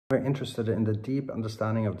We're interested in the deep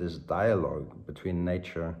understanding of this dialogue between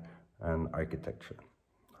nature and architecture.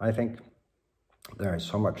 I think there is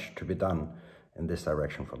so much to be done in this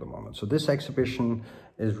direction for the moment. So this exhibition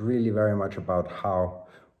is really very much about how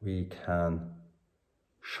we can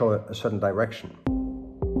show a certain direction.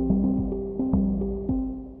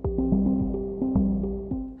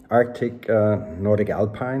 Arctic Nordic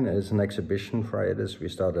Alpine is an exhibition for Aedes we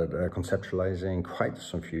started conceptualizing quite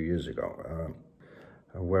some few years ago,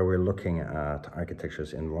 where we're looking at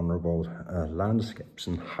architectures in vulnerable landscapes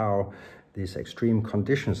and how these extreme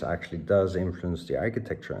conditions actually does influence the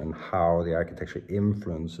architecture and how the architecture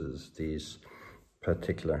influences these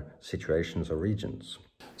particular situations or regions.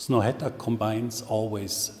 Snøhetta combines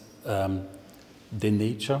always the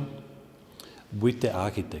nature with the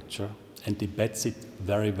architecture and embeds it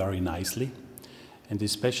very, very nicely. And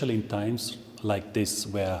especially in times like this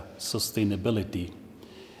where sustainability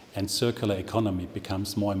and circular economy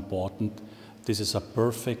becomes more important, this is a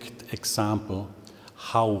perfect example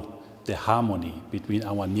how the harmony between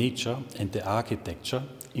our nature and the architecture,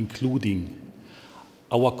 including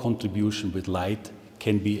our contribution with light,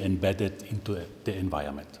 can be embedded into the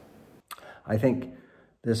environment. I think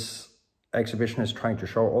this exhibition is trying to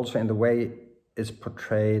show also in the way it's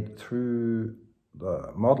portrayed through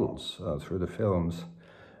the models, through the films,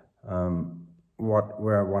 what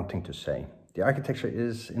we're wanting to say. The architecture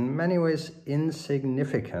is in many ways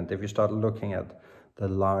insignificant if you start looking at the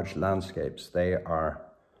large landscapes they are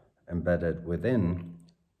embedded within.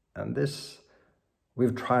 And this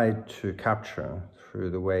we've tried to capture through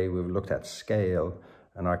the way we've looked at scale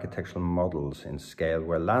and architectural models in scale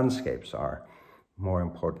where landscapes are more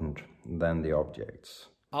important than the objects.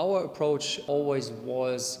 Our approach always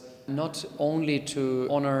was not only to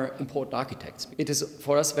honor important architects. It is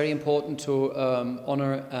for us very important to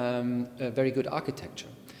honor a very good architecture.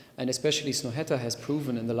 And especially Snøhetta has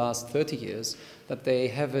proven in the last 30 years that they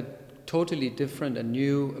have a totally different and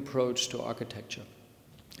new approach to architecture.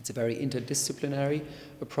 It's a very interdisciplinary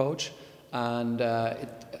approach, and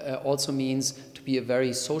it also means to be a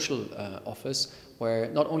very social office where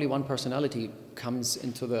not only one personality comes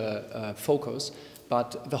into the focus,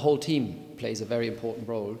 but the whole team plays a very important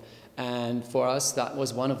role. And for us, that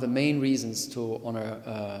was one of the main reasons to honor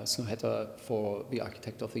Snøhetta for the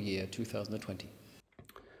Architect of the Year 2020.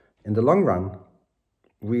 In the long run,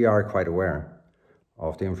 we are quite aware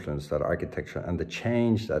of the influence that architecture and the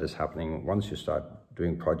change that is happening once you start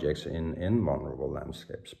doing projects in vulnerable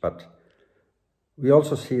landscapes. But we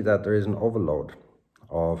also see that there is an overload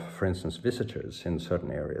of, for instance, visitors in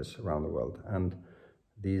certain areas around the world. And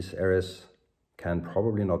these areas can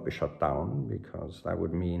probably not be shut down because that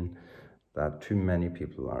would mean that too many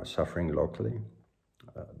people are suffering locally.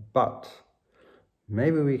 But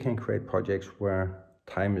maybe we can create projects where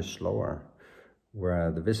time is slower, where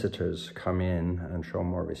the visitors come in and show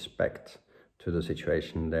more respect to the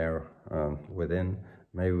situation there within.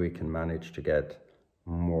 Maybe we can manage to get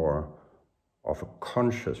more of a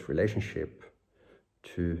conscious relationship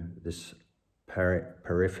to this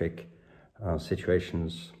horrific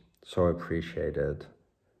situations so appreciated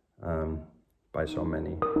by so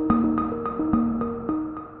many.